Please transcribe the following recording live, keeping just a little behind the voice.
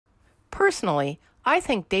Personally, I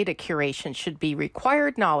think data curation should be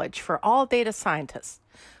required knowledge for all data scientists.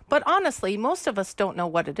 But honestly, most of us don't know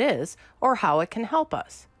what it is or how it can help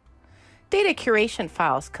us. Data curation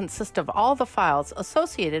files consist of all the files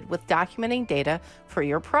associated with documenting data for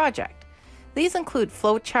your project. These include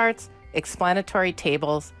flowcharts, explanatory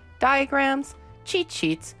tables, diagrams, cheat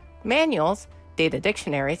sheets, manuals, data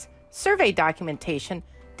dictionaries, survey documentation,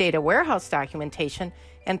 data warehouse documentation,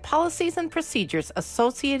 and policies and procedures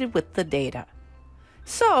associated with the data.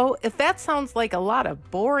 So, if that sounds like a lot of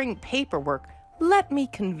boring paperwork, let me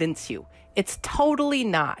convince you, it's totally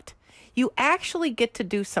not. You actually get to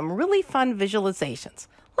do some really fun visualizations.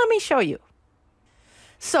 Let me show you.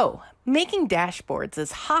 So, making dashboards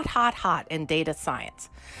is hot in data science.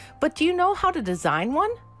 But do you know how to design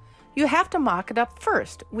one? You have to mock it up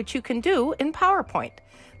first, which you can do in PowerPoint.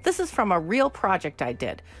 This is from a real project I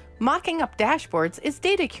did. Mocking up dashboards is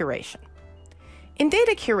data curation. In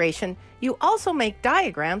data curation, you also make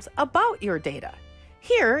diagrams about your data.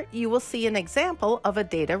 Here, you will see an example of a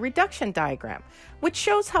data reduction diagram, which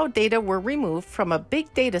shows how data were removed from a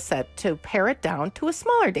big data set to pare it down to a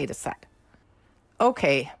smaller data set.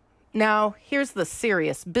 Okay, now here's the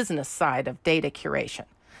serious business side of data curation.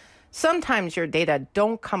 Sometimes your data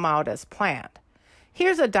don't come out as planned.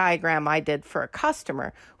 Here's a diagram I did for a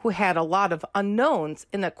customer who had a lot of unknowns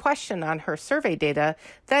in a question on her survey data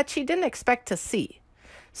that she didn't expect to see.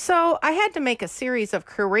 So I had to make a series of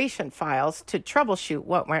curation files to troubleshoot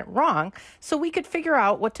what went wrong so we could figure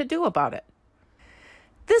out what to do about it.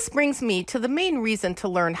 This brings me to the main reason to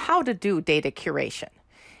learn how to do data curation.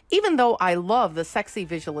 Even though I love the sexy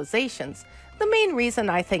visualizations, the main reason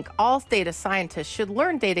I think all data scientists should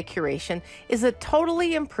learn data curation is it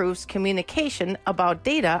totally improves communication about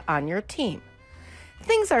data on your team.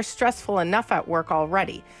 Things are stressful enough at work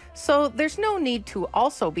already, so there's no need to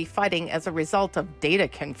also be fighting as a result of data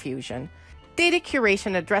confusion. Data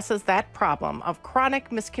curation addresses that problem of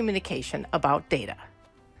chronic miscommunication about data.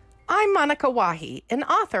 I'm Monika Wahi, an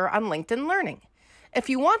author on LinkedIn Learning. If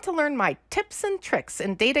you want to learn my tips and tricks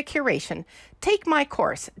in data curation, take my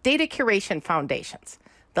course, Data Curation Foundations.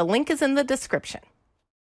 The link is in the description.